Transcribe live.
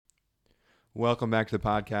Welcome back to the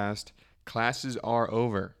podcast. Classes are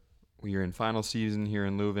over. We are in final season here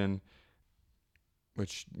in Leuven,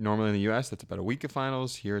 which normally in the U.S. that's about a week of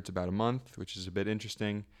finals. Here it's about a month, which is a bit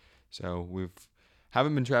interesting. So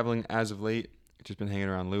haven't been traveling as of late. Just been hanging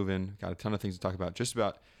around Leuven. Got a ton of things to talk about, just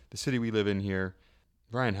about the city we live in here.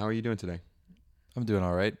 Brian, how are you doing today? I'm doing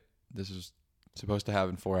all right. This was supposed to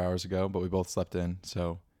happen 4 hours ago, but we both slept in,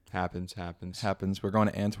 so Happens. We're going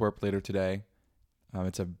to Antwerp later today.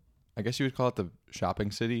 I guess you would call it the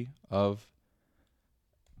shopping city of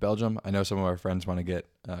Belgium. I know some of our friends want to get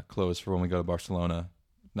clothes for when we go to Barcelona,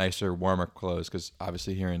 nicer, warmer clothes, because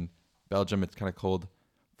obviously here in Belgium it's kind of cold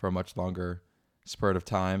for a much longer spurt of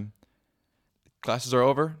time. Classes are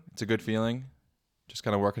over. It's a good feeling. Just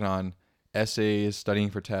kind of working on essays, studying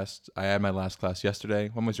for tests. I had my last class yesterday.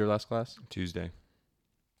 When was your last class? Tuesday.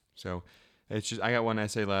 So it's just I got one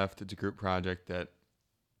essay left. It's a group project that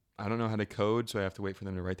I don't know how to code, so I have to wait for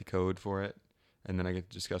them to write the code for it, and then I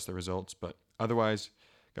get to discuss the results. But otherwise,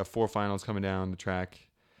 got 4 finals coming down the track.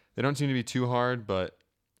 They don't seem to be too hard, but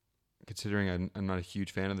considering I'm not a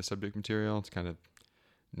huge fan of the subject material, it's kind of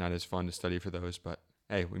not as fun to study for those. But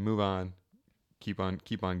hey, we move on, keep on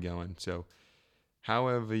going. So how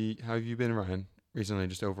have you been, Ryan, recently,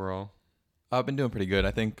 just overall? I've been doing pretty good.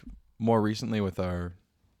 I think more recently with our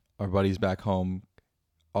buddies back home,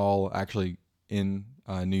 all actually in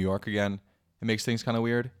New York again, it makes things kind of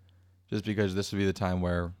weird, just because this would be the time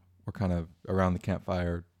where we're kind of around the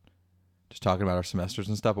campfire, just talking about our semesters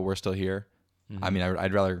and stuff, but we're still here. Mm-hmm. I mean,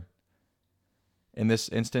 I'd rather, in this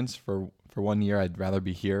instance, for 1 year, I'd rather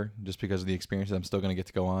be here just because of the experience that I'm still going to get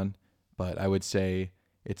to go on. But I would say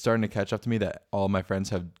it's starting to catch up to me that all my friends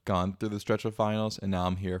have gone through the stretch of finals, and now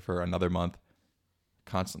I'm here for another month,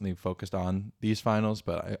 constantly focused on these finals.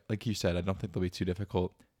 But like you said, I don't think they'll be too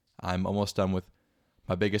difficult. I'm almost done with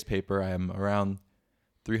my biggest paper. I am around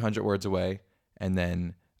 300 words away, and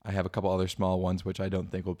then I have a couple other small ones which I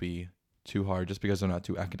don't think will be too hard, just because they're not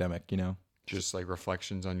too academic, Just like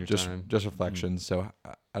reflections on your time. Just reflections. Mm-hmm.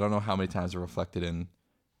 So I don't know how many times I've reflected in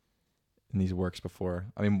these works before.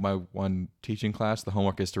 I mean, my one teaching class, the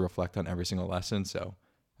homework is to reflect on every single lesson, so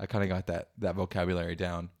I kind of got that vocabulary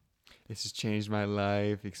down. This has changed my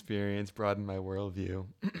life experience, broadened my worldview.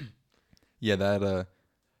 Yeah,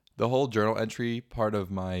 the whole journal entry part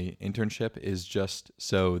of my internship is just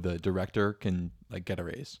so the director can get a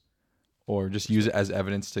raise or just use it as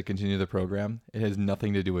evidence to continue the program. It has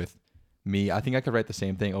nothing to do with me. I think I could write the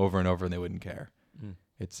same thing over and over and they wouldn't care. Mm.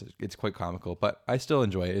 It's quite comical, but I still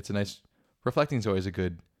enjoy it. It's a nice, reflecting is always a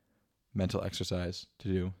good mental exercise to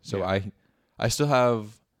do. So yeah. I still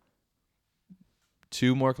have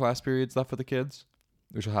 2 more class periods left for the kids,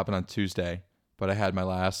 which will happen on Tuesday, but I had my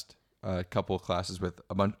last couple of classes with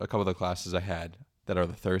a couple of the classes I had that are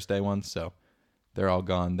the Thursday ones, so they're all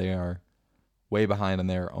gone. They are way behind on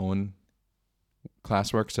their own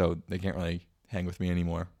classwork, so they can't really hang with me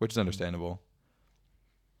anymore, which is understandable.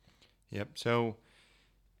 Yep. So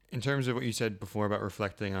in terms of what you said before about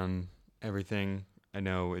reflecting on everything, I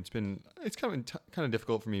know it's kind of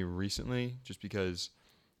difficult for me recently, just because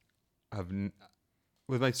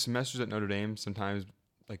with my semesters at Notre Dame, sometimes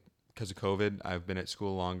because of COVID, I've been at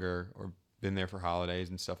school longer or been there for holidays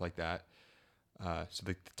and stuff like that. So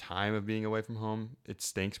the time of being away from home, it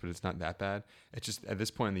stinks, but it's not that bad. It's just at this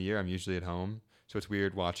point in the year, I'm usually at home. So it's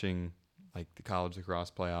weird watching the college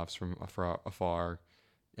lacrosse playoffs from afar,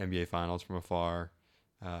 NBA finals from afar.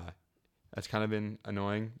 That's kind of been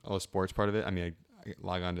annoying, all the sports part of it. I mean, I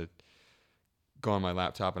log on to go on my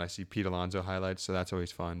laptop and I see Pete Alonso highlights, so that's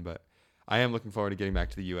always fun. But I am looking forward to getting back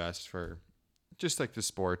to the U.S. for just the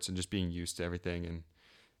sports and just being used to everything. And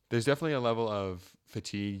there's definitely a level of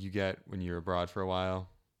fatigue you get when you're abroad for a while,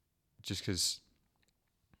 just because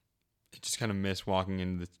you just kind of miss walking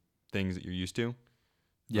into the things that you're used to.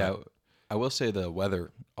 Yeah, I will say the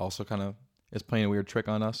weather also kind of is playing a weird trick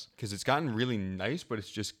on us, because it's gotten really nice, but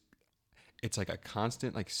it's like a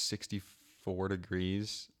constant 64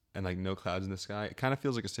 degrees and no clouds in the sky. It kind of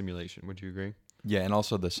feels like a simulation. Would you agree? Yeah, and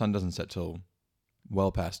also the sun doesn't set till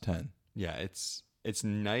well past 10. Yeah, it's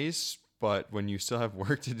nice, but when you still have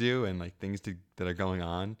work to do and things that are going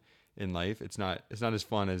on in life, it's not as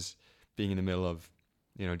fun as being in the middle of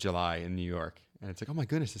July in New York, and it's oh my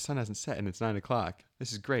goodness, the sun hasn't set and it's 9 o'clock.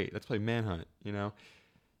 This is great. Let's play Manhunt.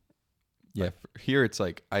 Yeah, here it's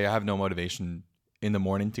I have no motivation in the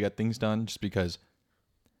morning to get things done, just because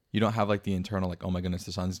you don't have the internal oh my goodness,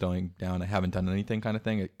 the sun's going down, I haven't done anything kind of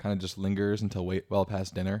thing. It kind of just lingers until well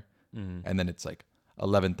past dinner, and then it's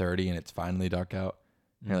 11:30 and it's finally dark out.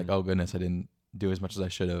 And you're oh goodness, I didn't do as much as I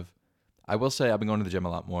should have. I will say I've been going to the gym a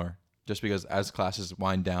lot more, just because as classes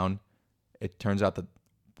wind down, it turns out that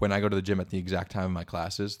when I go to the gym at the exact time of my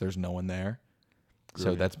classes, there's no one there.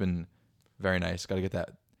 So that's been very nice. Got to get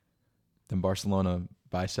them Barcelona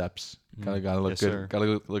biceps. Gotta look good.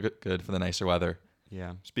 Gotta look good for the nicer weather.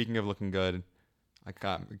 Yeah. Speaking of looking good, I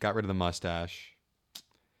got rid of the mustache.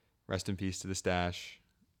 Rest in peace to the stash.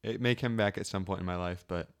 It may come back at some point in my life,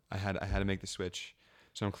 but I had to make the switch.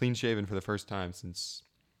 So I'm clean shaven for the first time since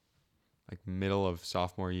like middle of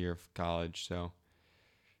sophomore year of college. So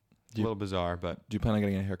it's a little bizarre, but do you plan on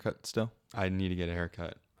getting a haircut still? I need to get a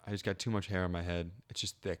haircut. I just got too much hair on my head. It's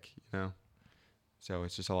just thick, So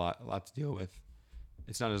it's just a lot to deal with.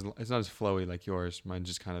 It's not as flowy like yours. Mine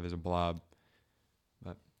just kind of is a blob.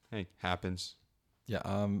 But hey, happens. Yeah.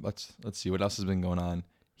 Let's see what else has been going on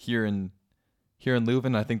here in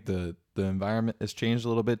Leuven. I think the environment has changed a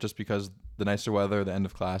little bit just because the nicer weather, the end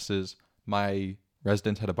of classes. My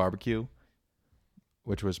residence had a barbecue,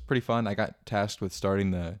 which was pretty fun. I got tasked with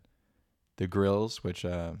starting the grills, which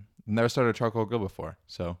never started a charcoal grill before.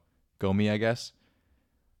 So go me, I guess.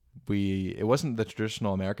 It wasn't the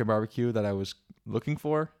traditional American barbecue that I was looking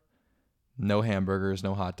for. No hamburgers,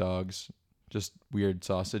 no hot dogs, just weird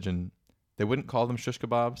sausage. And they wouldn't call them shish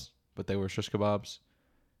kebabs, but they were shish kebabs.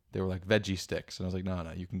 They were like veggie sticks. And I was like,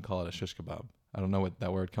 no, you can call it a shish kebab. I don't know what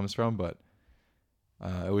that word comes from, but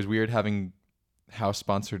it was weird having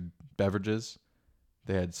house-sponsored beverages.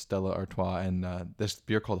 They had Stella Artois and this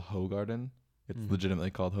beer called Hoegaarden. It's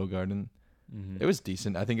legitimately called Hoegaarden. Mm-hmm. It was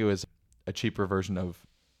decent. I think it was a cheaper version of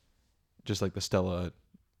just like the Stella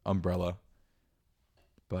umbrella.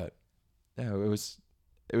 But yeah, it was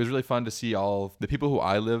really fun to see all the people who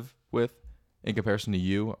I live with in comparison to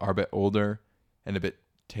you are a bit older and a bit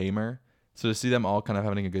tamer. So to see them all kind of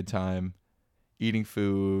having a good time, eating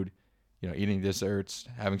food, eating desserts,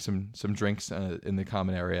 having some drinks in the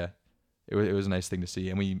common area, it was a nice thing to see.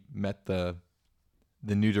 And we met the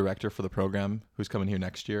new director for the program who's coming here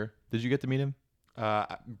next year. Did you get to meet him?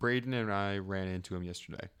 Braden and I ran into him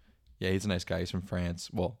yesterday. Yeah, he's a nice guy. He's from France.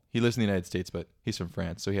 Well, he lives in the United States, but he's from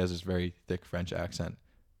France, so he has this very thick French accent.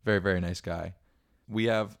 Very, very nice guy. We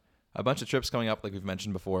have a bunch of trips coming up, like we've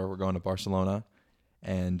mentioned before. We're going to Barcelona,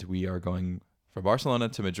 and we are going from Barcelona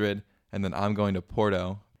to Madrid, and then I'm going to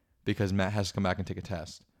Porto because Matt has to come back and take a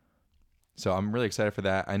test. So I'm really excited for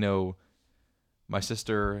that. I know my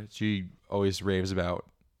sister, she always raves about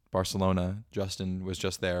Barcelona. Justin was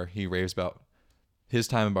just there. He raves about his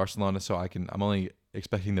time in Barcelona, so I'm only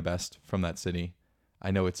expecting the best from that city.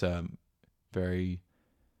 I know it's very,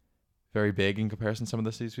 very big in comparison to some of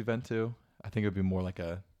the cities we've been to. I think it would be more like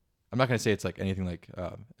I'm not going to say it's like anything like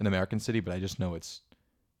an American city, but I just know it's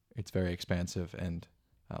very expansive and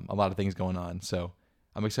a lot of things going on. So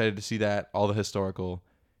I'm excited to see that, all the historical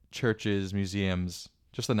churches, museums,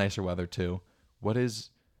 just the nicer weather too. What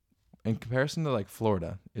is, in comparison to like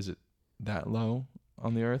Florida, is it that low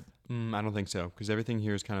on the earth? I don't think so, because everything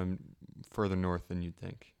here is kind of further north than you'd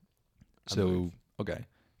think. So, okay.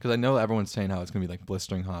 Because I know everyone's saying how it's going to be like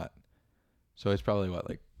blistering hot. So it's probably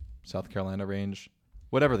like South Carolina range?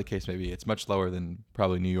 Whatever the case may be, it's much lower than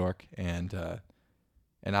probably New York and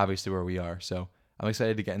obviously where we are. So I'm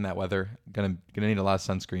excited to get in that weather. Gonna need a lot of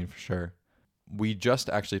sunscreen for sure. We just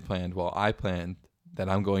actually I planned that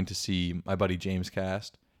I'm going to see my buddy James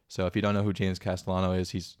Cast. So if you don't know who James Castellano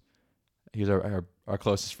is, he's our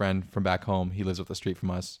closest friend from back home. He lives up the street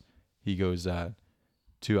from us. He goes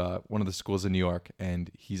to one of the schools in New York, and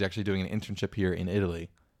he's actually doing an internship here in Italy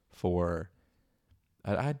for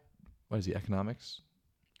what is he, economics?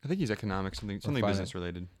 I think he's economics, something business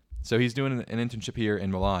related. So he's doing an internship here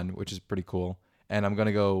in Milan, which is pretty cool. And I'm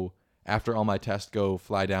gonna go after all my tests,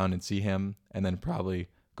 fly down and see him, and then probably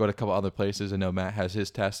go to a couple other places. I know Matt has his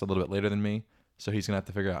test a little bit later than me, so he's gonna have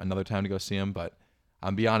to figure out another time to go see him. But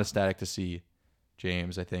I'm beyond ecstatic to see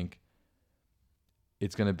James. I think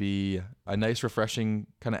it's going to be a nice, refreshing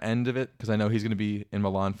kind of end of it because I know he's going to be in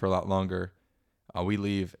Milan for a lot longer. We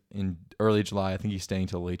leave in early July. I think he's staying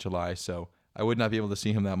till late July, so I would not be able to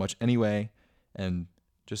see him that much anyway. And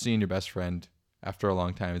just seeing your best friend after a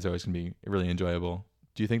long time is always going to be really enjoyable.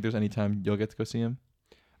 Do you think there's any time you'll get to go see him?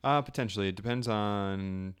 Potentially. It depends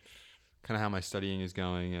on kind of how my studying is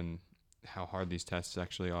going and how hard these tests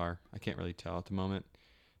actually are. I can't really tell at the moment.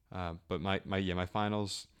 But my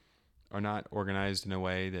finals are not organized in a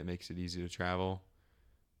way that makes it easy to travel,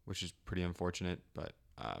 which is pretty unfortunate. But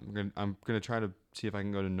I'm gonna try to see if I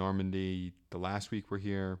can go to Normandy the last week we're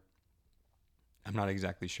here. I'm not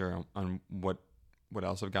exactly sure on what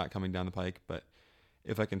else I've got coming down the pike, but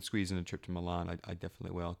if I can squeeze in a trip to Milan, I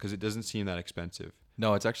definitely will, because it doesn't seem that expensive.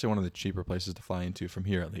 No, it's actually one of the cheaper places to fly into from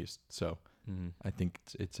here, at least. So I think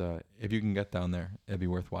it's if you can get down there, it'd be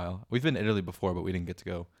worthwhile. We've been to Italy before, but we didn't get to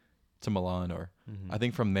go to Milan, or Mm-hmm. I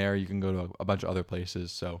think from there you can go to a bunch of other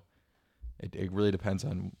places. So it really depends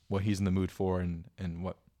on what he's in the mood for and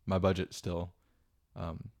what my budget still,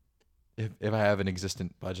 if I have an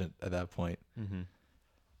existent budget at that point. Mm-hmm.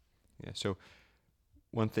 Yeah. So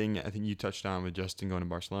one thing I think you touched on with Justin going to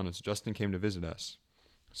Barcelona is Justin came to visit us.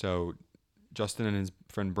 So Justin and his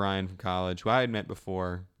friend Brian from college, who I had met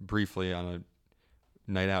before briefly on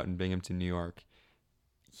a night out in Binghamton, New York,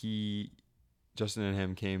 Justin and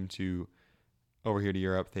him came over here to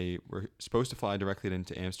Europe. They were supposed to fly directly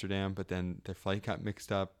into Amsterdam, but then their flight got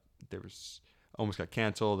mixed up. Almost got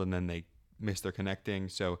canceled, and then they missed their connecting.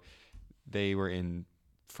 So they were in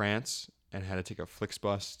France and had to take a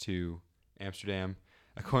Flixbus to Amsterdam.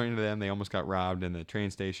 According to them, they almost got robbed in the train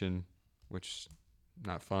station, which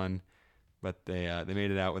not fun. But they made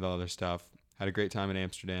it out with all their stuff. Had a great time in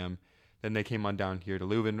Amsterdam. Then they came on down here to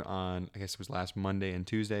Leuven on, I guess it was last Monday and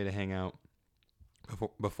Tuesday, to hang out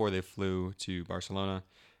before they flew to Barcelona.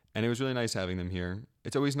 And it was really nice having them here.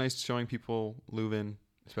 It's always nice showing people Leuven,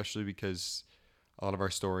 especially because a lot of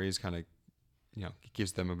our stories kind of, it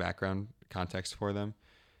gives them a background context for them.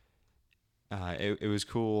 It was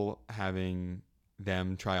cool having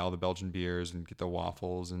them try all the Belgian beers and get the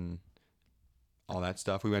waffles and all that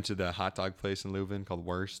stuff. We went to the hot dog place in Leuven called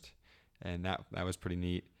Wurst, and that was pretty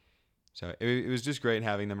neat. So it was just great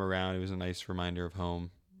having them around. It was a nice reminder of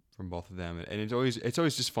home from both of them, and it's always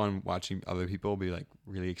just fun watching other people be like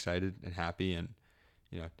really excited and happy, and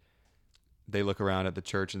they look around at the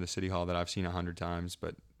church and the city hall that I've seen 100 times,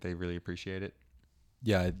 but they really appreciate it.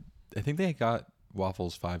 Yeah, I think they got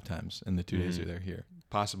waffles 5 times in the 2 days Mm-hmm. they're here.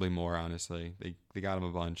 Possibly more, honestly. They got them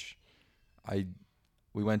a bunch.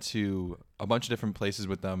 We went to a bunch of different places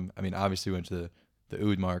with them. I mean, obviously we went to the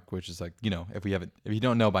Oudmark, which is like, if you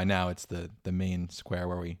don't know by now, it's the main square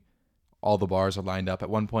where all the bars are lined up. At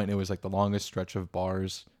one point it was like the longest stretch of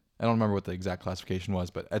bars. I don't remember what the exact classification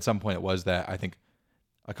was, but at some point it was that. I think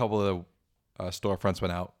a couple of the storefronts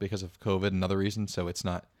went out because of COVID and other reasons, so it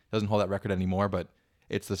doesn't hold that record anymore, but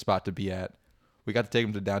it's the spot to be at. We got to take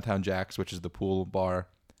them to Downtown Jack's, which is the pool bar,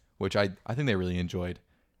 which I think they really enjoyed.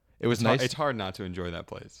 It was nice. It's hard not to enjoy that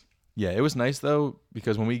place. Yeah, it was nice though,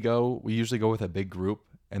 because when we usually go with a big group,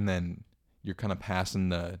 and then you're kind of passing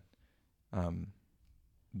the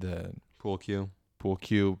Pool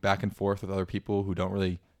queue back and forth with other people who don't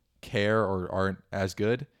really care or aren't as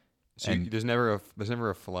good. So there's never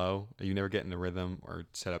a flow. You never get in the rhythm or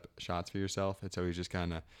set up shots for yourself. It's always just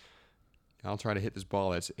kind of, I'll try to hit this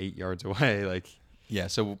ball that's 8 yards away. Like, yeah.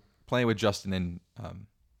 So playing with Justin and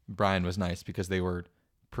Brian was nice because they were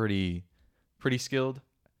pretty skilled.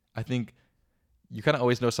 I think you kind of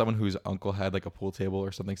always know someone whose uncle had like a pool table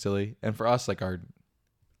or something silly. And for us, like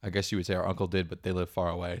I guess you would say our uncle did, but they live far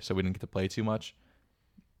away, so we didn't get to play too much.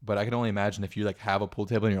 But I can only imagine if you like have a pool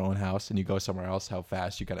table in your own house and you go somewhere else, how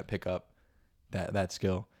fast you kind of pick up that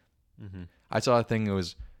skill. mm-hmm. I saw a thing. It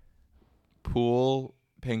was pool,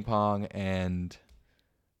 ping pong, and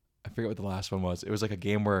I forget what the last one was. It was like a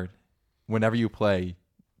game where whenever you play,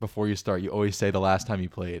 before you start, you always say the last time you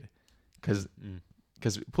played, because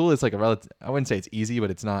pool is like I wouldn't say it's easy, but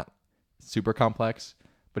it's not super complex.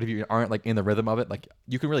 But if you aren't like in the rhythm of it, like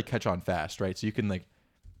you can really catch on fast, right? So you can like,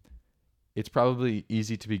 it's probably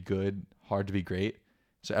easy to be good, hard to be great.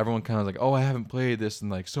 So everyone kind of like, oh, I haven't played this in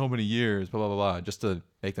like so many years, blah, blah, blah, blah, just to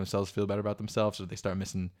make themselves feel better about themselves, so they start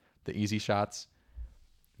missing the easy shots.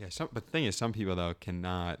 Yeah, but the thing is, some people though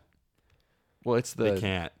cannot. Well, they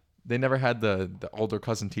can't. They never had the older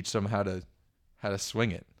cousin teach them how to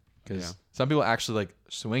swing it, because some people actually like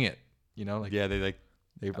swing it, like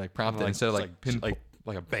they prompt it instead of like pin,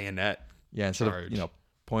 like a bayonet. Yeah, instead charge. of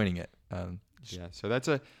pointing it. So that's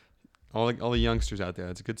all the youngsters out there.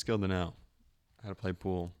 That's a good skill to know, how to play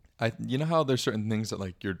pool. You know how there's certain things that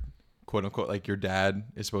like your quote unquote like your dad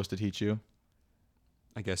is supposed to teach you.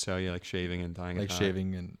 I guess so. Yeah, like shaving and tying a tie. Like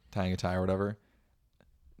shaving and tying a tie or whatever.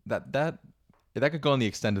 That could go on the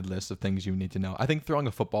extended list of things you need to know. I think throwing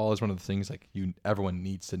a football is one of the things like everyone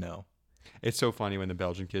needs to know. It's so funny when the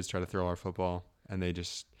Belgian kids try to throw our football and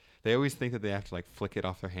they always think that they have to like flick it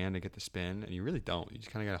off their hand to get the spin, and you really don't. You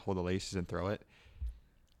just kind of got to hold the laces and throw it.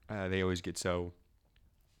 They always get so,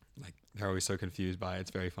 like, they're always so confused by it.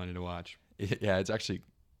 It's very funny to watch. Yeah,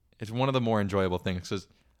 it's one of the more enjoyable things, because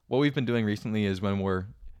what we've been doing recently is when we're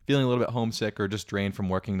feeling a little bit homesick or just drained from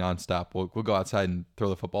working nonstop, we'll go outside and throw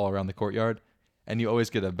the football around the courtyard, and you always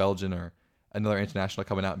get a Belgian or another international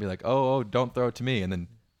coming out and be like, oh, don't throw it to me. And then,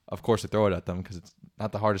 of course, they throw it at them because it's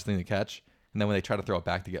not the hardest thing to catch. And then when they try to throw it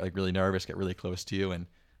back, they get like really nervous, get really close to you, and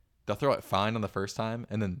they'll throw it fine on the first time,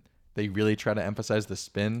 and then they really try to emphasize the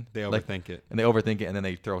spin. They overthink it. And they overthink it, and then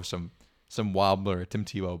they throw some some wobbler, Tim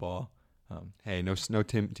Tebow ball. Hey, no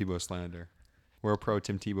Tim Tebow slander. We're a pro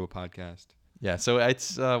Tim Tebow podcast. Yeah, so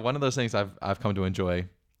it's one of those things I've come to enjoy.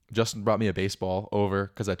 Justin brought me a baseball over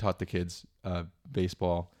because I taught the kids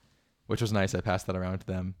baseball, which was nice. I passed that around to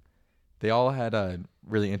them. They all had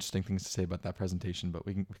really interesting things to say about that presentation, but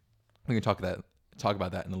we can talk about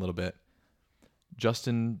that in a little bit.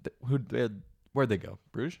 Justin, where'd they go?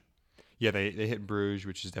 Bruges? Yeah, they hit Bruges,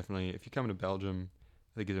 which is definitely, if you come to Belgium,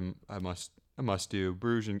 I think it's a must do.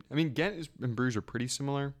 Bruges Ghent and Bruges are pretty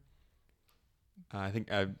similar. I think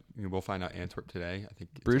we'll find out Antwerp today. I think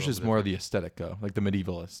Bruges is more of the aesthetic, though, like the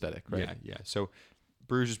medieval aesthetic, right? Yeah. So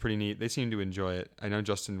Bruges is pretty neat. They seem to enjoy it. I know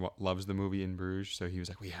Justin loves the movie In Bruges, so he was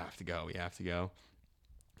like, "We have to go.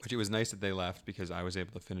 Which it was nice that they left because I was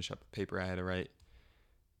able to finish up a paper I had to write.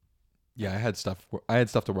 Yeah, I had stuff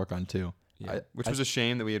to work on too. Yeah, which was a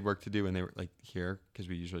shame that we had work to do and they were like here because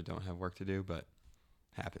we usually don't have work to do, but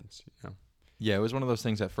happens, you know. Yeah, it was one of those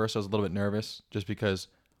things. At first, I was a little bit nervous just because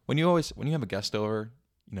when you have a guest over,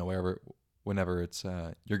 whenever it's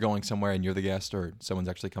you're going somewhere and you're the guest or someone's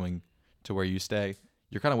actually coming to where you stay,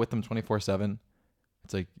 you're kind of with them 24/7.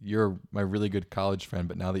 It's like you're my really good college friend,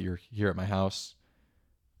 but now that you're here at my house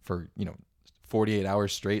for 48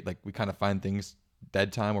 hours straight, like we kind of find things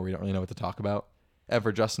dead time where we don't really know what to talk about. And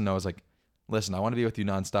for Justin, I was like, listen, I want to be with you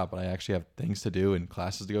nonstop, but I actually have things to do and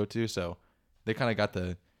classes to go to. So they kind of got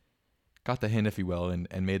the hint, if you will,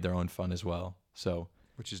 and made their own fun as well. So,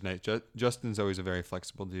 which is nice. Justin's always a very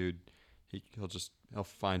flexible dude. He'll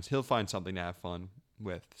find something to have fun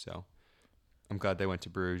with. So I'm glad they went to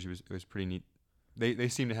Bruges. It was pretty neat. They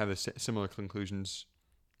seem to have similar conclusions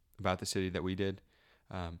about the city that we did.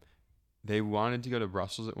 They wanted to go to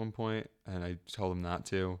Brussels at one point, and I told them not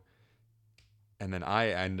to. And then I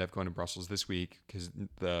ended up going to Brussels this week because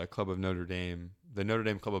the Notre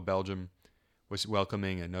Dame Club of Belgium was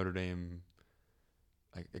welcoming a Notre Dame.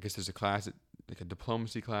 I guess there's a class, like a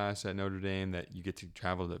diplomacy class at Notre Dame that you get to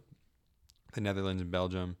travel to the Netherlands and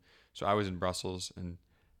Belgium. So I was in Brussels, and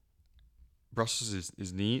Brussels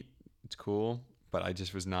is neat. It's cool, but I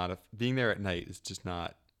just was not being there at night. It's just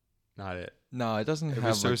not it. No, it doesn't. It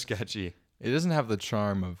was so sketchy. It doesn't have the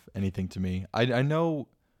charm of anything to me. I know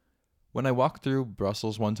when I walked through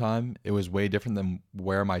Brussels one time, it was way different than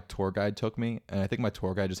where my tour guide took me, and I think my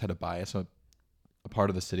tour guide just had a bias on a part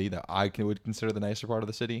of the city that I would consider the nicer part of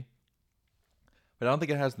the city. But I don't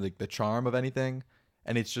think it has the charm of anything,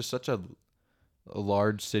 and it's just such a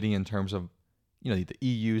large city in terms of the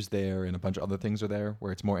EU's there and a bunch of other things are there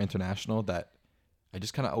where it's more international that I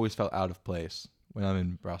just kind of always felt out of place when I'm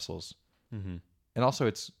in Brussels. Mm-hmm. And also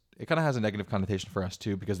it kind of has a negative connotation for us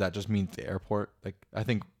too because that just means the airport. Like I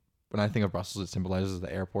think when I think of Brussels, it symbolizes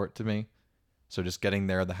the airport to me. So just getting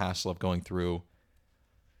there, the hassle of going through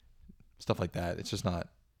stuff like that, it's just not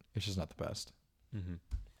the best. Mm-hmm.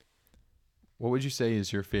 What would you say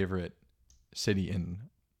is your favorite city in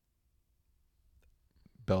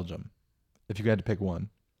Belgium, if you had to pick one?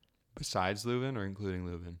 Besides Leuven or including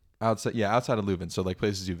Leuven? Outside of Leuven. So like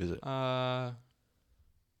places you visit. I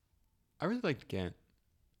really liked Ghent.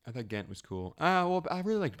 I thought Ghent was cool. Well, I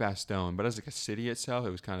really liked Bastogne, but as like a city itself,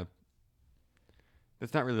 it was kind of.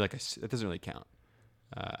 It's not really like it doesn't really count.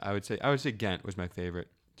 I would say Ghent was my favorite,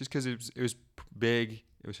 just because it was big,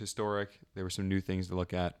 it was historic. There were some new things to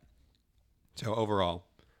look at. So overall,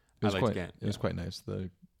 I liked Ghent. It was quite nice.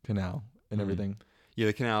 The canal and everything. Yeah,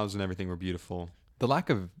 the canals and everything were beautiful. The lack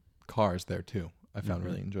of cars there too, I found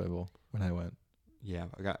really enjoyable when I went. Yeah,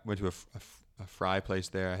 went to a fry place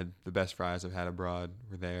there. I had the best fries I've had abroad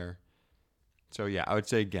were there. So yeah, I would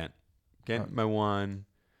say Ghent. My one.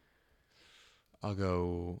 I'll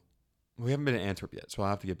go. We haven't been to Antwerp yet, so I'll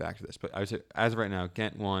have to get back to this. But I would say, as of right now,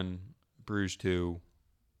 Ghent 1, Bruges 2,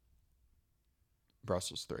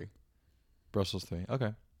 Brussels 3. Brussels 3.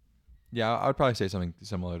 Okay. Yeah, I would probably say something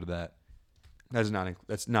similar to that. That's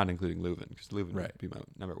not including Leuven, because Leuven would be my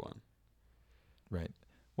number 1. Right.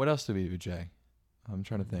 What else did we do, Jay? I'm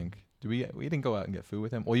trying to think. We didn't go out and get food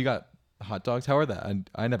with him? Well, you got hot dogs. How are that?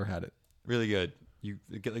 I never had it. Really good. You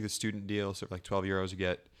get like a student deal, so for like 12 euros, you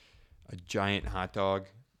get a giant hot dog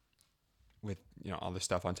with all the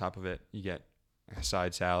stuff on top of it. You get a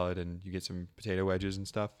side salad and you get some potato wedges and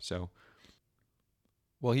stuff. So,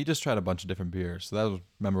 well, he just tried a bunch of different beers, so that was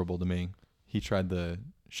memorable to me. He tried the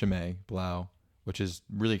Chimay Blau, which is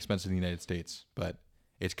really expensive in the United States, but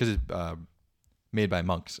it's because it's made by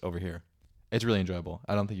monks over here. It's really enjoyable.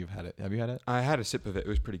 I don't think you've had it. Have you had it? I had a sip of it. It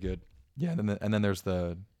was pretty good. Yeah, and then there's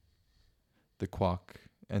the Quack,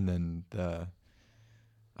 and then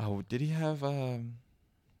did he have? I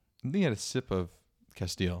think he had a sip of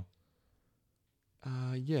Castile.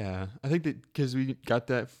 Yeah, I think that because we got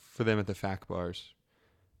that for them at the FAC bars.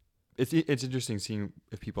 It's interesting seeing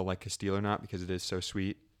if people like Castile or not because it is so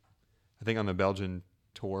sweet. I think on the Belgian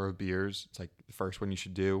tour of beers, it's like the first one you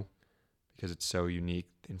should do because it's so unique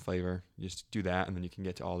in flavor. You just do that, and then you can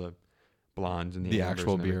get to all the blondes and The ambers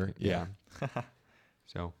actual and beer. everything. Yeah.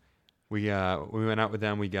 So we went out with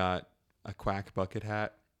them. We got a quack bucket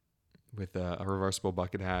hat with a reversible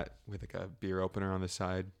bucket hat with like a beer opener on the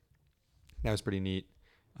side. That was pretty neat,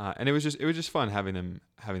 and it was just fun having them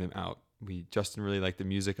out. Justin really liked the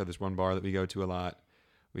music of this one bar that we go to a lot.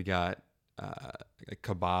 We got like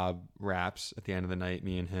kebab wraps at the end of the night,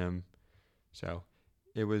 me and him. So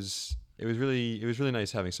it was really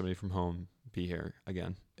nice having somebody from home be here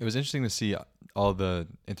again. It was interesting to see all the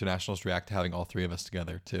internationals react to having all three of us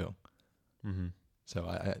together too. Mm-hmm. So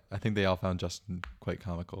I think they all found Justin quite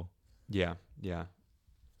comical. Yeah, yeah.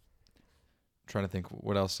 Trying to think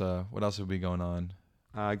what else would be going on.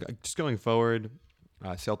 Just going forward,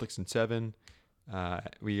 Celtics in 7.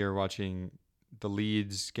 We are watching the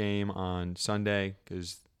Leeds game on Sunday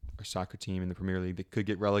because our soccer team in the Premier League, they could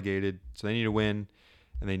get relegated, so they need to win,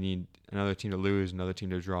 and they need another team to lose, another team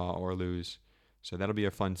to draw or lose. So that'll be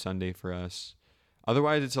a fun Sunday for us.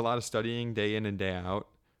 Otherwise, it's a lot of studying day in and day out,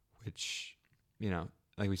 which,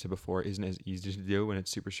 like we said before, isn't as easy to do when it's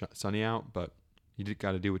super sunny out, but you just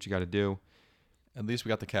got to do what you got to do. At least we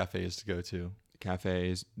got the cafes to go to.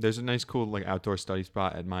 Cafes. There's a nice, cool like outdoor study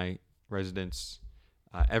spot at my residence.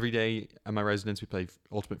 Every day at my residence, we play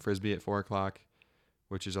ultimate frisbee at 4:00,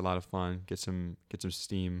 which is a lot of fun. Get some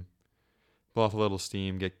steam, blow off a little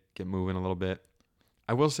steam, get moving a little bit.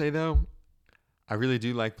 I will say though, I really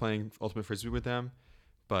do like playing ultimate frisbee with them,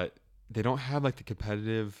 but they don't have like the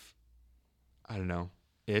competitive, I don't know,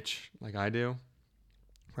 itch like I do.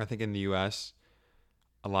 Where I think in the U.S.,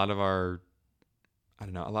 a lot of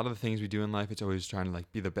the things we do in life, it's always trying to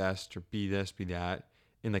like be the best or be this, be that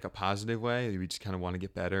in like a positive way. We just kind of want to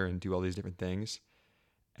get better and do all these different things.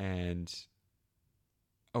 And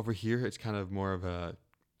over here, it's kind of more of I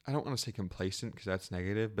don't want to say complacent because that's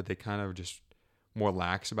negative, but they kind of just more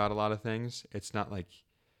lax about a lot of things. It's not like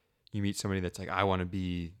you meet somebody that's like, I want to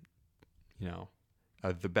be,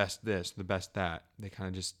 the best this, the best that. They kind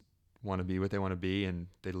of just want to be what they want to be, and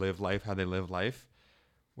they live life how they live life.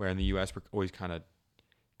 Where in the U.S., we're always kind of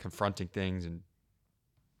confronting things, and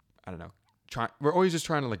I don't know, we're always just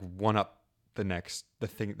trying to like one up the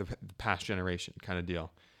past generation kind of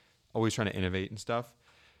deal. Always trying to innovate and stuff.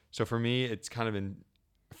 So for me, it's kind of been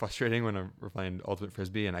frustrating when we're playing ultimate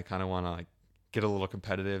frisbee, and I kind of want to like get a little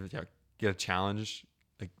competitive, get a challenge,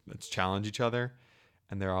 like let's challenge each other,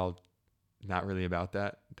 and they're all not really about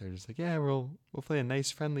that. They're just like, yeah, we'll play a nice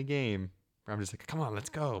friendly game. Where I'm just like, come on, let's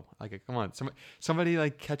go. Like, come on, somebody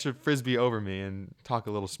like catch a frisbee over me and talk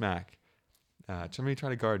a little smack. Somebody try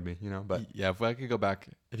to guard me, But yeah, if you could go back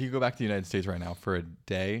to the United States right now for a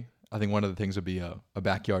day, I think one of the things would be a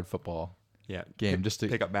backyard football. Yeah, game just to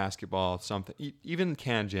pick up basketball, something. Even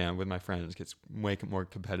can jam with my friends gets way more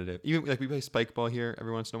competitive. Even like we play spike ball here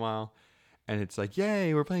every once in a while, and it's like,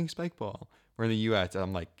 yay, we're playing spike ball. We're in the U.S.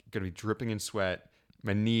 I'm like gonna be dripping in sweat.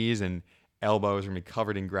 My knees and elbows are gonna be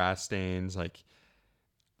covered in grass stains. Like,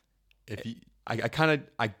 if you,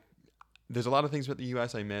 I there's a lot of things about the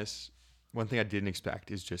U.S. I miss. One thing I didn't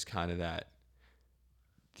expect is just kind of that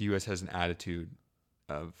the U.S. has an attitude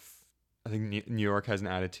of. I think New York has an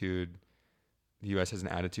attitude. The U.S. has an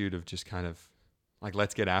attitude of just kind of like,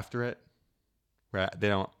 let's get after it. Where they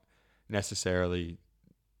don't necessarily,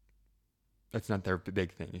 that's not their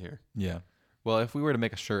big thing here. Yeah. Well, if we were to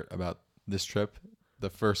make a shirt about this trip, the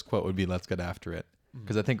first quote would be, let's get after it.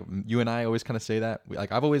 Because I think you and I always kind of say that.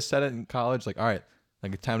 I've always said it in college, like, all right,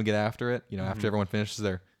 like it's time to get after it. After everyone finishes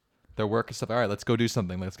their work and stuff, all right, let's go do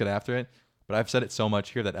something. Let's get after it. But I've said it so much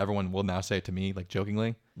here that everyone will now say it to me, like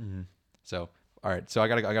jokingly. Mm-hmm. So, all right. So I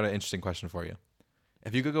got an interesting question for you.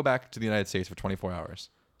 If you could go back to the United States for 24 hours,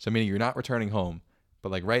 so meaning you're not returning home,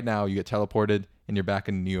 but like right now you get teleported and you're back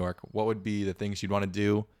in New York, what would be the things you'd want to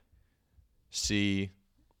do, see,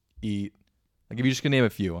 eat? Like if you just could name a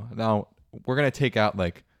few. Now, we're going to take out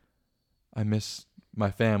like, I miss my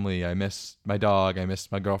family, I miss my dog, I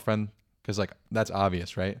miss my girlfriend, because like that's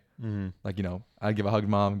obvious, right? Mm-hmm. Like, I'd give a hug to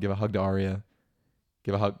Mom, give a hug to Aria,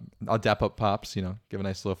 give a hug, I'll dap up Pops, give a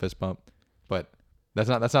nice little fist bump. But that's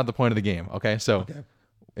not the point of the game, okay? So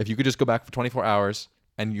if you could just go back for 24 hours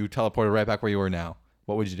and you teleported right back where you were now,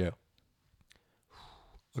 what would you do?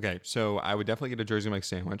 Okay, so I would definitely get a Jersey Mike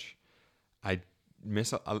sandwich. I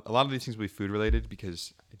miss a lot of these things will be food related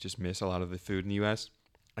because I just miss a lot of the food in the U.S.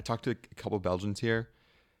 I talked to a couple of Belgians here,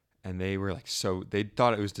 and they were like, they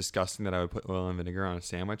thought it was disgusting that I would put oil and vinegar on a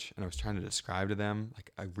sandwich, and I was trying to describe to them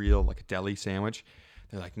like a deli sandwich.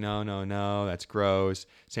 They're like, no, no, no, that's gross.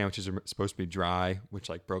 Sandwiches are supposed to be dry, which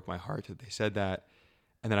like broke my heart that they said that.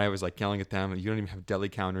 And then I was like yelling at them, you don't even have deli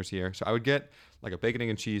counters here. So I would get like a bacon, egg,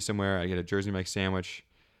 and cheese somewhere. I'd get a Jersey Mike's sandwich.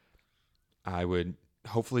 I would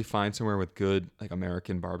hopefully find somewhere with good like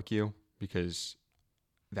American barbecue, because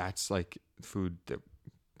that's like food that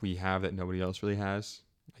we have that nobody else really has.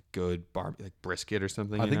 Like good barbecue, like brisket or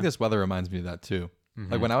something. I think this weather reminds me of that too.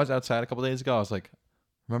 Mm-hmm. Like when I was outside a couple days ago, I was like,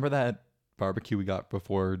 remember that barbecue we got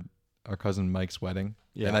before our cousin Mike's wedding?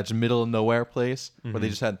 Yeah. And that's middle of nowhere place where they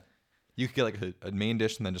Mhm. just had, you could get like a main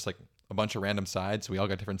dish and then just like a bunch of random sides. So we all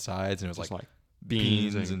got different sides, and it was Just like like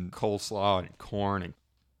beans beans and coleslaw and corn and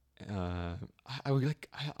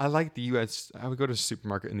I like the U.S. I would go to a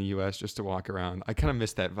supermarket in the U.S. just to walk around. I kind of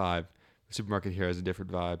miss that vibe. The supermarket here has a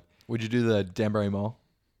different vibe. Would you do the Danbury Mall?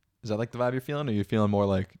 Is that like the vibe you're feeling, or are you feeling more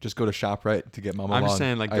like just go to ShopRite to get Mama I'm Long just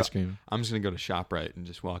saying, like, ice cream? I'm just gonna go to ShopRite and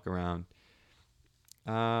just walk around.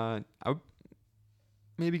 I would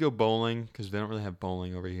maybe go bowling, because they don't really have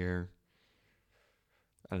bowling over here.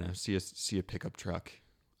 I don't know. See a pickup truck.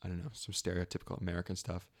 I don't know, some stereotypical American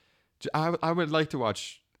stuff. I would like to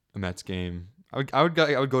watch a Mets game. I would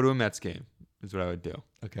go to a Mets game. Is what I would do.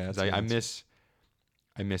 Okay, 'Cause that's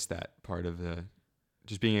I miss that part of the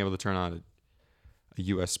just being able to turn on a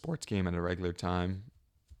U.S. sports game at a regular time.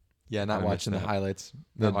 yeah, not I miss watching the that. highlights.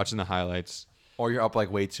 Not watching the highlights. Or you're up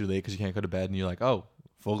like way too late because you can't go to bed, and you're like, oh,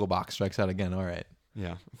 Vogelbach strikes out again. All right.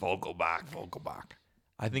 Yeah, Vogelbach.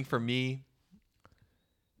 I think for me,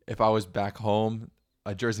 if I was back home,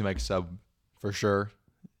 a Jersey Mike sub for sure.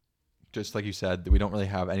 Just like you said, we don't really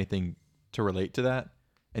have anything to relate to that,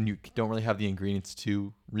 and you don't really have the ingredients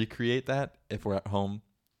to recreate that if we're at home.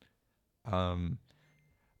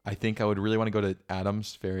 I think I would really want to go to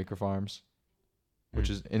Adams Fairacre Farms, which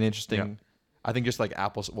is an interesting. Yeah. I think just like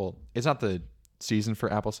apples. Well, it's not the season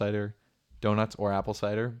for apple cider donuts or apple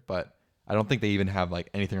cider, but I don't think they even have like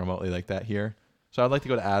anything remotely like that here. So I'd like to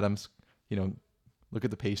go to Adams. Look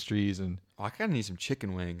at the pastries and Oh, I kind of need some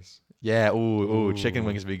chicken wings. yeah, ooh, chicken Ooh.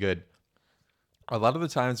 wings would be good. A lot of the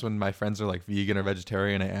times when my friends are like vegan or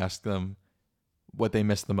vegetarian, I ask them what they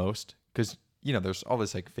miss the most, because there's all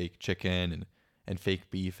this like fake chicken and fake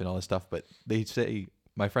beef and all this stuff, but they say,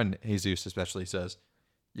 my friend Jesus especially says,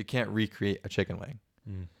 you can't recreate a chicken wing.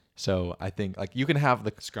 So I think like you can have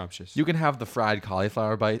Scrumptious. the fried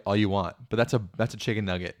cauliflower bite all you want, but that's a chicken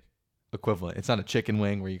nugget equivalent. It's not a chicken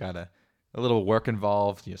wing where you got a little work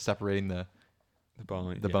involved, separating the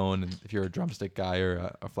bone. bone, and if you're a drumstick guy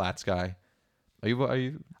or a flats guy. Are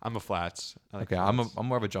you? I'm a flats. I like Okay, I'm flats.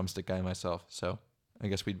 more of a drumstick guy myself, so I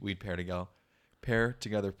guess we'd pair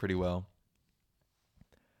together pretty well.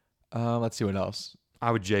 Let's see what else.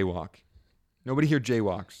 I would jaywalk. Nobody here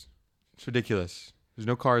jaywalks. It's ridiculous. There's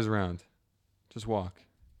no cars around. Just walk.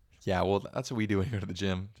 Yeah, well, that's what we do when we go to the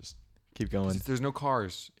gym. Just keep going. There's no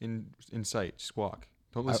cars in sight. Just walk.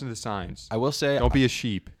 Don't listen to the signs. I will say, Don't be a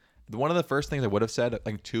sheep. one of the first things I would have said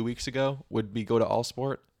like 2 weeks ago would be go to All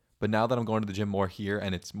Sport. But now that I'm going to the gym more here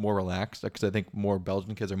and it's more relaxed, because I think more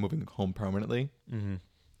Belgian kids are moving home permanently, Mm-hmm.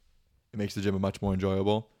 it makes the gym much more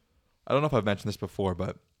enjoyable. I don't know if I've mentioned this before,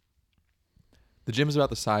 but the gym is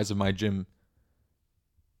about the size of my gym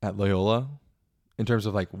at Loyola in terms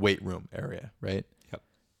of like weight room area, right? Yep.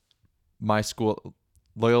 My school,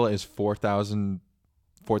 Loyola, is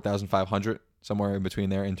 4,500, somewhere in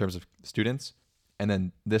between there in terms of students. And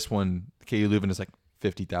then this one, KU Leuven, is like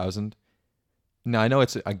 50,000. Now, I know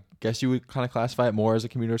I guess you would kind of classify it more as a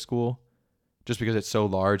commuter school just because it's so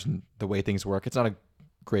large and the way things work. It's not a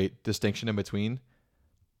great distinction in between,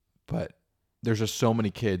 but there's just so many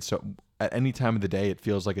kids. So at any time of the day, it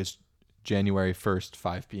feels like it's January 1st,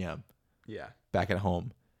 5 p.m. Yeah. back at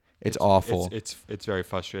home. It's awful. It's very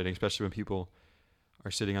frustrating, especially when people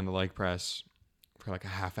are sitting on the leg press for like a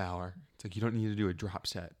half hour. It's like you don't need to do a drop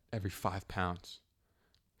set every 5 pounds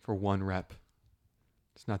for one rep.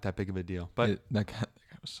 It's not that big of a deal. But that guy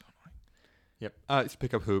was so annoying. yep, it's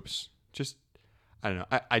pick up hoops. Just I don't know.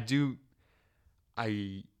 I don't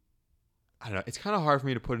know. It's kind of hard for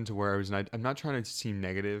me to put into words, and I'm not trying to seem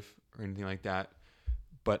negative or anything like that.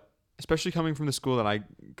 But especially coming from the school that I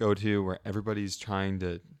go to, where everybody's trying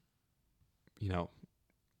to,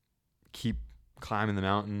 keep climbing the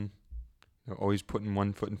mountain. They're always putting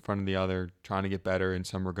one foot in front of the other, trying to get better in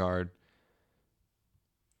some regard.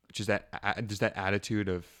 Just that attitude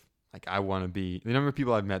of like, I want to be, the number of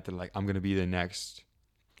people I've met that are like, I'm going to be the next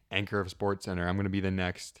anchor of Sports Center. I'm going to be the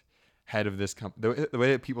next head of this company. The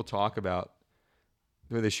way that people talk about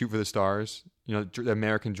the way they shoot for the stars, the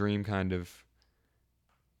American dream kind of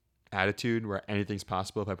attitude where anything's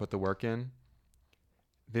possible if I put the work in.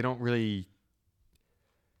 They don't really.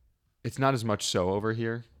 It's not as much so over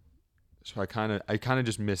here, so I kind of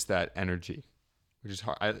just miss that energy, which is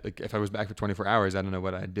hard. Like if I was back for 24 hours, I don't know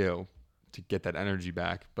what I'd do to get that energy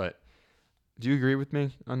back. But do you agree with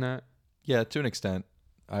me on that? Yeah, to an extent.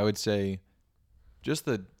 I would say just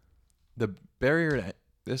the barrier.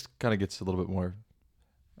 This kind of gets a little bit more,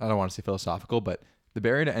 I don't want to say philosophical, but the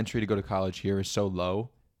barrier to entry to go to college here is so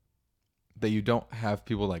low that you don't have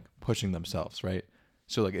people like pushing themselves, right?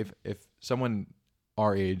 So like if someone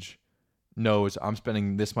our age knows I'm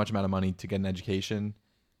spending this much amount of money to get an education,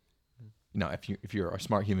 if you're a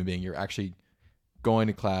smart human being, you're actually going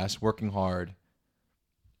to class, working hard,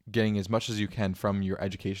 getting as much as you can from your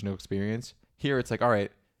educational experience. Here it's like, all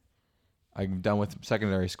right, I'm done with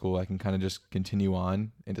secondary school. I can kind of just continue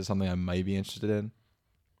on into something I might be interested in.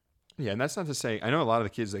 Yeah, and that's not to say, I know a lot of the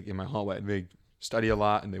kids like in my hallway, they study a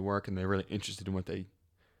lot and they work and they're really interested in what they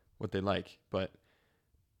like. But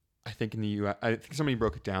I think in the U.S., I think somebody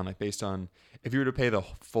broke it down like based on if you were to pay the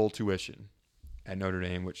full tuition at Notre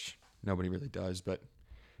Dame, which nobody really does,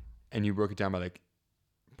 and you broke it down by like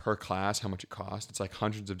per class, how much it costs. It's like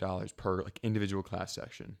hundreds of dollars per like individual class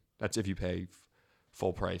section. That's if you pay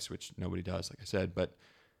full price, which nobody does, like I said. But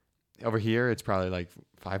over here, it's probably like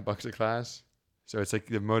 $5 a class. So it's like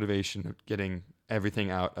the motivation of getting everything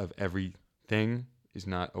out of everything is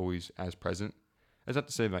not always as present. That's not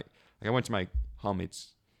to say like I went to my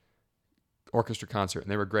homemate's orchestra concert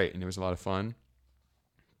and they were great and it was a lot of fun.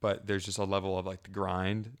 But there's just a level of like the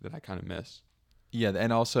grind that I kind of miss. Yeah,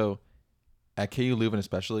 and also at KU Leuven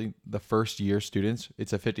especially, the first year students,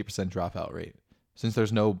 it's a 50% dropout rate. Since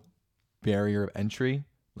there's no barrier of entry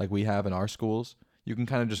like we have in our schools, you can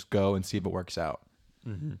kind of just go and see if it works out.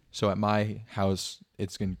 Mm-hmm. So at my house,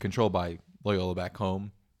 it's controlled by Loyola back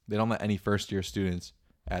home. They don't let any first year students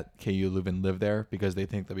at KU Leuven live there because they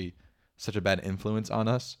think they'll be such a bad influence on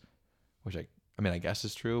us, which I guess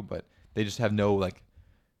is true, but they just have no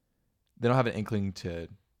they don't have an inkling to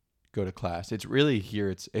go to class. It's really here.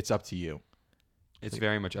 It's up to you. It's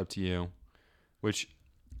very much up to you, which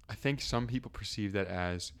I think some people perceive that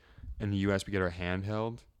as in the U.S. we get our hand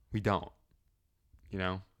held. We don't.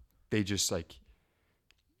 They just like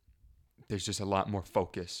there's just a lot more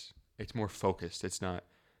focus. It's more focused. It's not.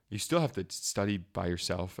 You still have to study by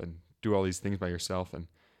yourself and do all these things by yourself, and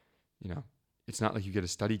it's not like you get a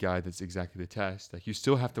study guide that's exactly the test. Like you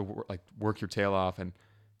still have to work your tail off and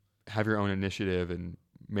have your own initiative and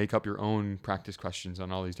make up your own practice questions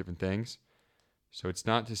on all these different things. So it's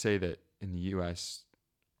not to say that in the U.S.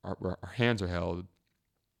 our hands are held.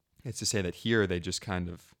 It's to say that here they just kind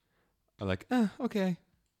of are like, okay.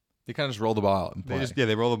 They kind of just roll the ball out and play.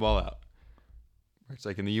 They roll the ball out. It's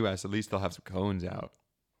like in the U.S. at least they'll have some cones out.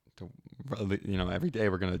 Every day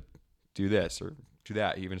we're gonna do this or do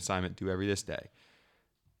that. Even assignment due every this day.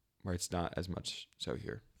 Where it's not as much so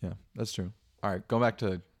here. Yeah, that's true. All right, going back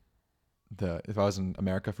to if I was in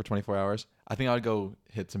America for 24 hours, I think I would go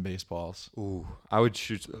hit some baseballs. Ooh, I would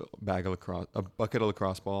shoot a bucket of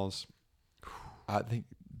lacrosse balls. I think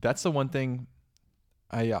that's the one thing.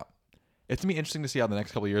 It's gonna be interesting to see how the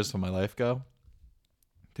next couple of years of my life go,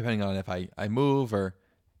 depending on if I move or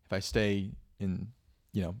if I stay in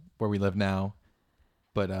where we live now.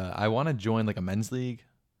 But I want to join like a men's league,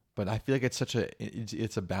 but I feel like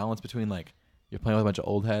it's a balance between like you're playing with a bunch of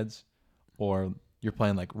old heads, or you're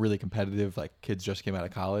playing like really competitive, like kids just came out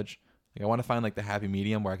of college. Like I want to find like the happy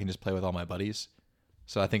medium where I can just play with all my buddies.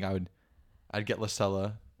 So I think I'd get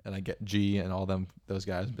Lacella and I'd get G and all those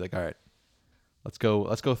guys and be like, all right, let's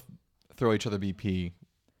go throw each other BP.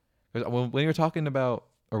 When you were talking about,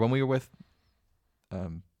 or when we were with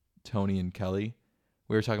Tony and Kelly,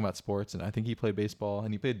 we were talking about sports, and I think he played baseball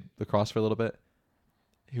and he played lacrosse for a little bit.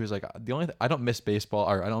 He was like, I don't miss baseball,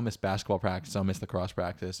 or I don't miss basketball practice. I don't miss lacrosse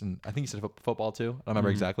practice. And I think he said football too. I don't remember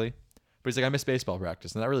exactly. But he's like, I miss baseball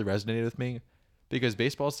practice. And that really resonated with me because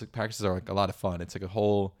baseball practices are like a lot of fun. It's like a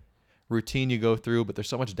whole routine you go through, but there's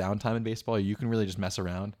so much downtime in baseball. You can really just mess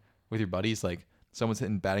around with your buddies. Like someone's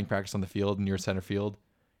hitting batting practice on the field and you're center field.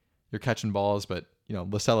 You're catching balls, but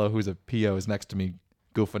Lacella, who's a PO, is next to me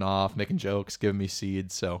goofing off, making jokes, giving me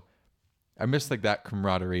seeds. So I miss like that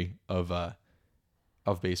camaraderie of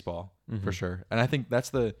baseball for sure. And I think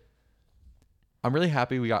I'm really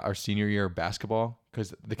happy we got our senior year of basketball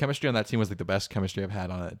because the chemistry on that team was like the best chemistry I've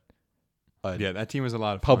had on yeah, that team was a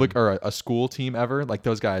lot of public fun. or a school team ever. Like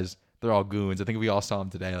those guys, they're all goons. I think if we all saw them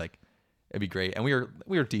today, like it'd be great. And we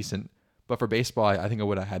were decent, but for baseball, I think I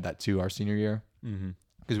would have had that too our senior year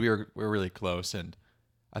because we were really close. And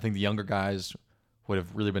I think the younger guys would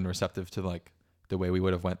have really been receptive to like the way we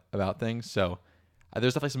would have went about things. So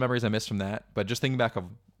There's definitely some memories I miss from that. But just thinking back of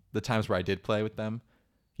the times where I did play with them,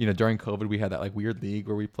 during COVID, we had that like weird league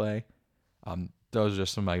where we play. Those are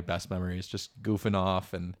just some of my best memories, just goofing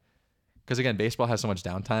off. And because again, baseball has so much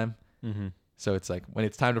downtime. Mm-hmm. So it's like when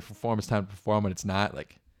it's time to perform, it's time to perform. When it's not,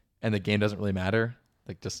 like, and the game doesn't really matter,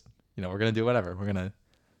 like just, we're going to do whatever.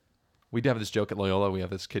 We do have this joke at Loyola. We have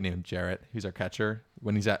this kid named Jarrett, who's our catcher.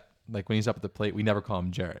 When he's up at the plate, we never call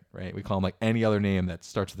him Jarrett, right? We call him like any other name that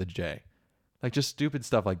starts with a J. Like just stupid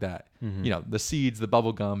stuff like that. Mm-hmm. The seeds, the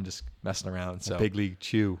bubble gum, just messing around. So Big League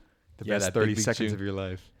Chew. The best 30 seconds of your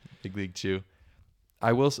life. Big League Chew.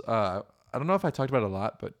 I will, I don't know if I talked about it a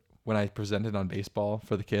lot, but when I presented on baseball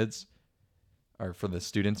for the kids, or for the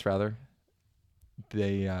students rather,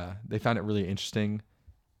 they found it really interesting,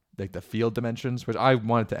 like the field dimensions, which I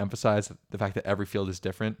wanted to emphasize the fact that every field is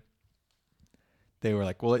different. They were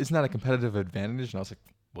like, well, isn't that a competitive advantage? And I was like,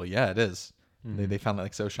 well, yeah, it is. Mm-hmm. They found it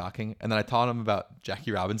like so shocking. And then I taught them about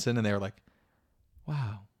Jackie Robinson, and they were like,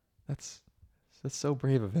 wow, that's so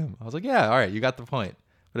brave of him. I was like, yeah, all right, you got the point.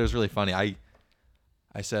 But it was really funny.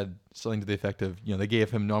 I said something to the effect of, they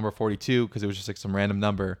gave him number 42 because it was just like some random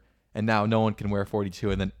number, and now no one can wear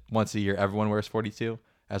 42, and then once a year everyone wears 42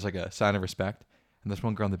 as like a sign of respect. And there's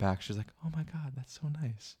one girl in the back, she's like, oh my God, that's so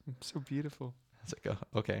nice. So beautiful. I was like,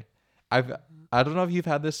 oh, okay. I don't know if you've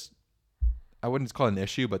had this, I wouldn't call it an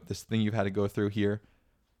issue, but this thing you've had to go through here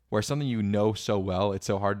where something so well, it's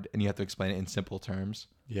so hard and you have to explain it in simple terms.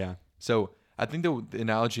 Yeah. So I think the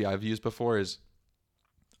analogy I've used before is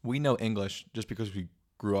we know English just because we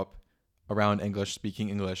grew up around English, speaking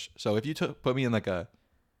English. So if you put me in like the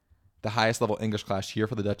highest level English class here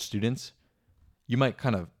for the Dutch students, you might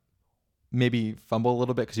kind of maybe fumble a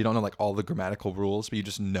little bit because you don't know like all the grammatical rules, but you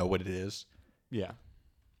just know what it is. Yeah.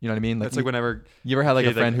 You know what I mean? That's like whenever you ever had like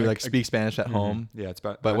a friend who like speaks Spanish at home. Yeah, it's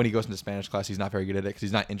about. But when he goes into Spanish class, he's not very good at it because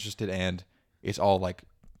he's not interested, and it's all like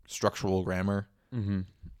structural grammar. Mm-hmm.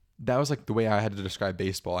 That was like the way I had to describe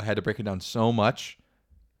baseball. I had to break it down so much,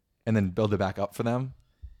 and then build it back up for them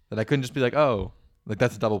that I couldn't just be like, oh, like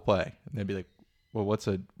that's a double play, and they'd be like, well, what's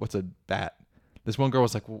a bat? This one girl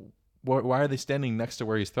was like, well, why are they standing next to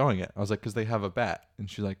where he's throwing it? I was like, because they have a bat, and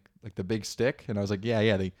she's like the big stick, and I was like,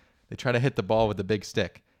 yeah, they try to hit the ball with the big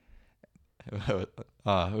stick. It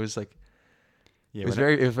was like, yeah, it was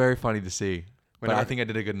very funny to see. But I think I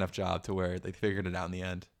did a good enough job to where they figured it out in the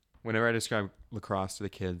end. Whenever I describe lacrosse to the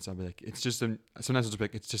kids, I'll be like, sometimes I'll just be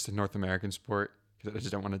like, it's just a North American sport because I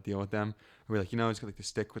just don't want to deal with them. I'll be like, it's got like the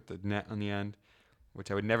stick with the net on the end, which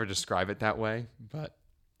I would never describe it that way. But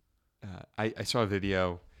I saw a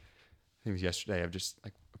video, I think it was yesterday, of just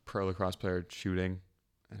like a pro lacrosse player shooting,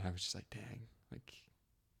 and I was just like, dang, like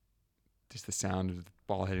just the sound of the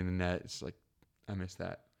ball hitting the net. It's like, I miss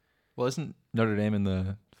that. Well, isn't Notre Dame in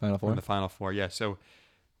the Final Four? In the Final Four, yeah. So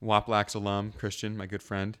Waplax alum, Christian, my good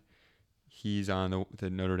friend, he's on the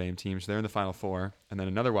Notre Dame team. So they're in the Final Four. And then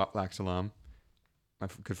another Waplax alum, my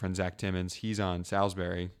good friend Zach Timmons, he's on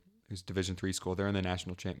Salisbury, who's Division III school. They're in the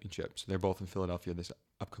national championship. So they're both in Philadelphia this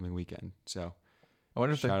upcoming weekend. So I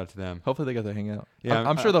wonder if shout out to them. Hopefully they get to hang out. Yeah,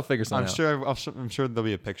 I'm sure they'll figure something out. I'm sure there'll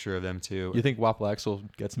be a picture of them too. You think Waplax will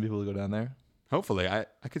get some people to go down there? Hopefully. I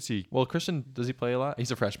could see. Well, Christian, does he play a lot? He's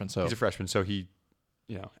a freshman, so he,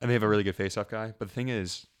 and they have a really good face-off guy. But the thing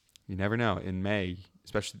is, you never know. In May,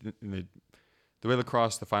 especially in the way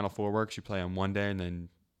lacrosse, the Final Four works, you play on one day and then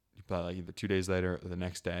you play like either 2 days later or the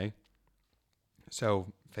next day.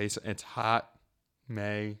 So it's hot,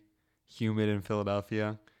 May, humid in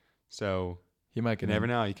Philadelphia. So you might get never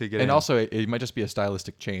know. You could get and also it might just be a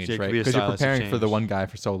stylistic change, right? Because you're preparing for the one guy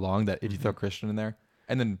for so long that if you throw Christian in there,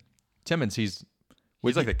 and then Timmons, he's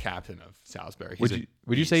like the captain of Salisbury.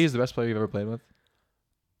 Would you say he's the best player you've ever played with?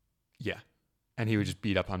 Yeah. And he would just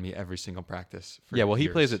beat up on me every single practice. He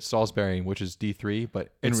plays at Salisbury, which is D3, but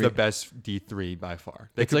it's the best D3 by far.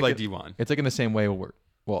 They could play D1. It's like in the same way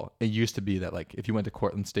it used to be that like if you went to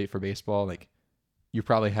Cortland State for baseball, like you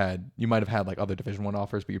might have had like other Division I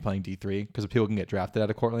offers, but you're playing D3 because people can get drafted out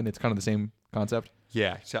of Cortland. It's kind of the same concept.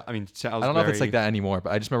 Yeah. So, I mean, Salisbury, I don't know if it's like that anymore,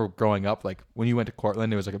 but I just remember growing up, like when you went to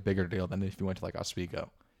Cortland, it was like a bigger deal than if you went to like Oswego.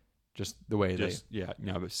 Just the way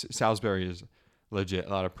but Salisbury is legit. A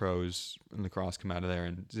lot of pros in lacrosse come out of there,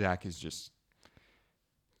 and Zach is just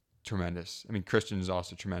tremendous. I mean, Christian is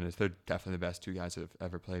also tremendous. They're definitely the best two guys I've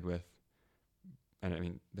ever played with. And I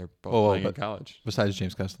mean, they're both playing in college. Besides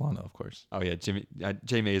James Castellano, of course. Oh yeah,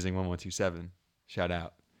 Jay Mazing 1127. Shout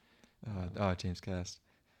out. James Cast.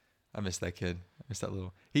 I miss that kid. I miss that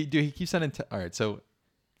little. He keeps sending. All right, so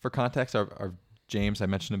for context, our James, I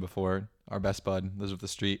mentioned him before, our best bud, lives with the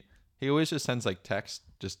street. He always just sends like text,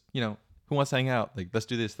 just who wants to hang out? Like let's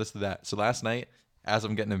do this, let's do that. So last night, as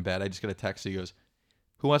I'm getting in bed, I just get a text. He goes,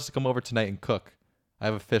 who wants to come over tonight and cook? I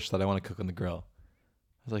have a fish that I want to cook on the grill.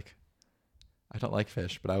 I was like, I don't like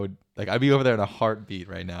fish, but I'd be over there in a heartbeat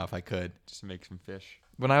right now if I could. Just to make some fish.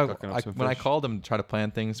 When I called him to try to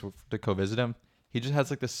plan things to go visit him, he just has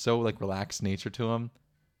like this so like relaxed nature to him.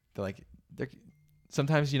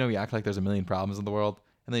 Sometimes, you act like there's a million problems in the world,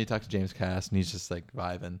 and then you talk to James Cass and he's just like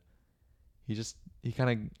vibing.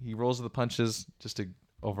 He rolls with the punches, just a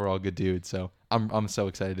overall good dude. So I'm so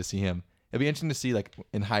excited to see him. It'd be interesting to see like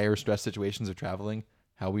in higher stress situations of traveling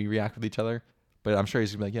how we react with each other. But I'm sure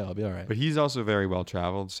he's gonna be like, yeah, I'll be all right. But he's also very well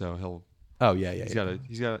traveled, so he'll. Oh yeah. He's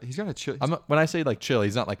got to chill. When I say like chill,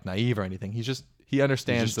 he's not like naive or anything. He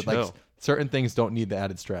understands that chill. Like certain things don't need the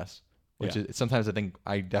added stress, which is sometimes I think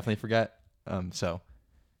I definitely forget. So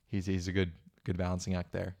he's a good balancing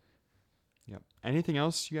act there. Yep. Anything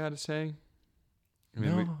else you got to say? I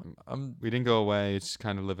mean, no, we didn't go away. It's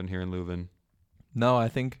kind of living here in Leuven. No, I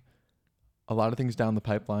think a lot of things down the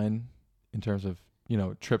pipeline in terms of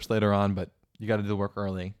trips later on, but you got to do the work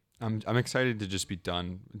early. I'm excited to just be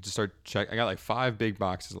done. To start check. I got like 5 big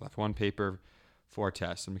boxes left. 1 paper, 4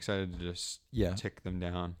 tests. I'm excited to just tick them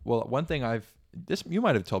down. Well, one thing you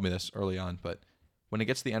might have told me this early on, but when it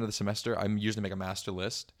gets to the end of the semester, I'm usually make a master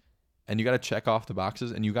list, and you got to check off the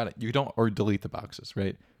boxes, and you don't or delete the boxes,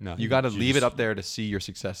 right? No, you got to leave it up there to see your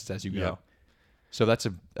successes as you go. Yep. So that's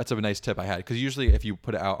a nice tip I had, because usually if you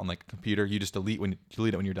put it out on like a computer, you just delete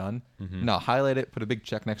it when you're done. Mm-hmm. Now highlight it, put a big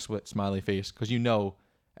check next to it, smiley face, because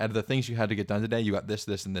out of the things you had to get done today, you got this,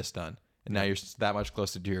 and this done, and now you're that much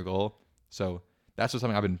closer to your goal. So that's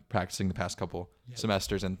something I've been practicing the past couple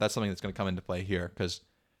semesters, and that's something that's going to come into play here, because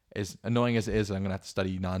as annoying as it is, I'm going to have to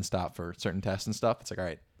study nonstop for certain tests and stuff. It's like, all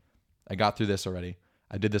right, I got through this already.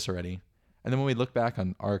 I did this already. And then when we look back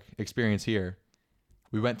on our experience here,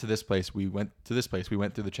 we went to this place, we went to this place, we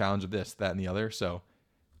went through the challenge of this, that, and the other. So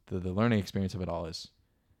the learning experience of it all is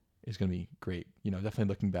going to be great. Definitely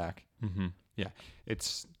looking back. Mm-hmm. Yeah.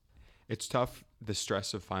 It's tough. The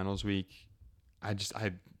stress of finals week. I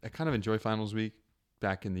kind of enjoy finals week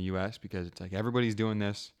back in the US, because it's like everybody's doing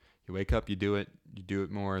this. You wake up, you do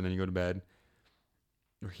it more, and then you go to bed.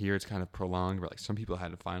 Or here it's kind of prolonged, where like some people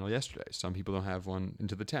had a final yesterday. Some people don't have one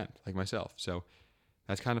until the 10th, like myself. So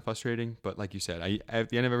that's kind of frustrating. But like you said, I at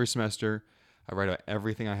the end of every semester, I write out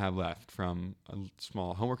everything I have left, from a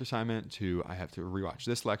small homework assignment to I have to rewatch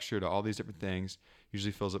this lecture to all these different things.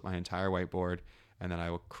 Usually fills up my entire whiteboard, and then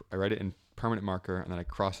I write it in permanent marker, and then I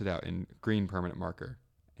cross it out in green permanent marker,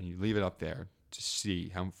 and you leave it up there to see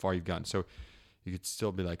how far you've gone. So you could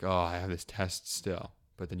still be like, oh, I have this test still.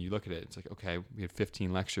 But then you look at it, it's like, okay, we had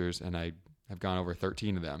 15 lectures, and I have gone over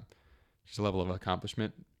 13 of them. There's a level of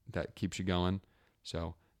accomplishment that keeps you going.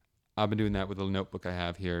 So I've been doing that with a notebook I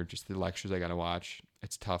have here, just the lectures I got to watch.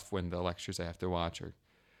 It's tough when the lectures I have to watch are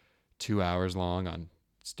 2 hours long on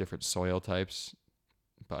different soil types.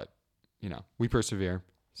 But, we persevere.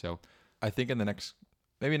 So I think in the next,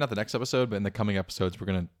 maybe not the next episode, but in the coming episodes, we're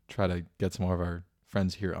going to try to get some more of our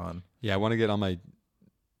friends here on. Yeah, I want to get all my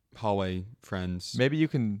hallway friends. Maybe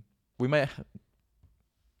we're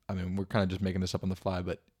kind of just making this up on the fly,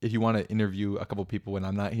 but if you want to interview a couple people when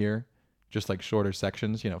I'm not here, just like shorter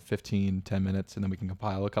sections, 15, 10 minutes, and then we can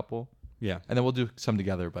compile a couple. Yeah. And then we'll do some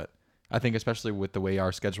together. But I think especially with the way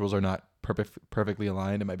our schedules are not perfectly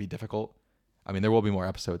aligned, it might be difficult. I mean, there will be more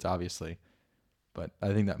episodes, obviously, but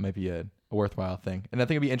I think that might be a worthwhile thing. And I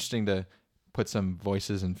think it'd be interesting to put some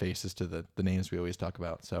voices and faces to the names we always talk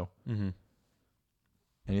about. So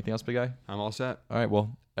anything else, big guy? I'm all set. All right.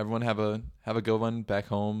 Well, everyone have a good one back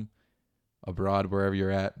home, abroad, wherever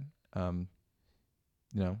you're at.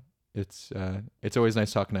 It's always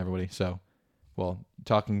nice talking to everybody. So,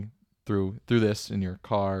 talking through this in your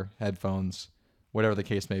car, headphones, whatever the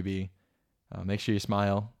case may be, make sure you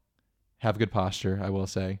smile, have good posture. I will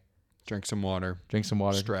say, drink some water,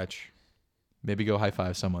 stretch, maybe go high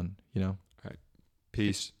five someone. All right.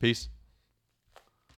 Peace.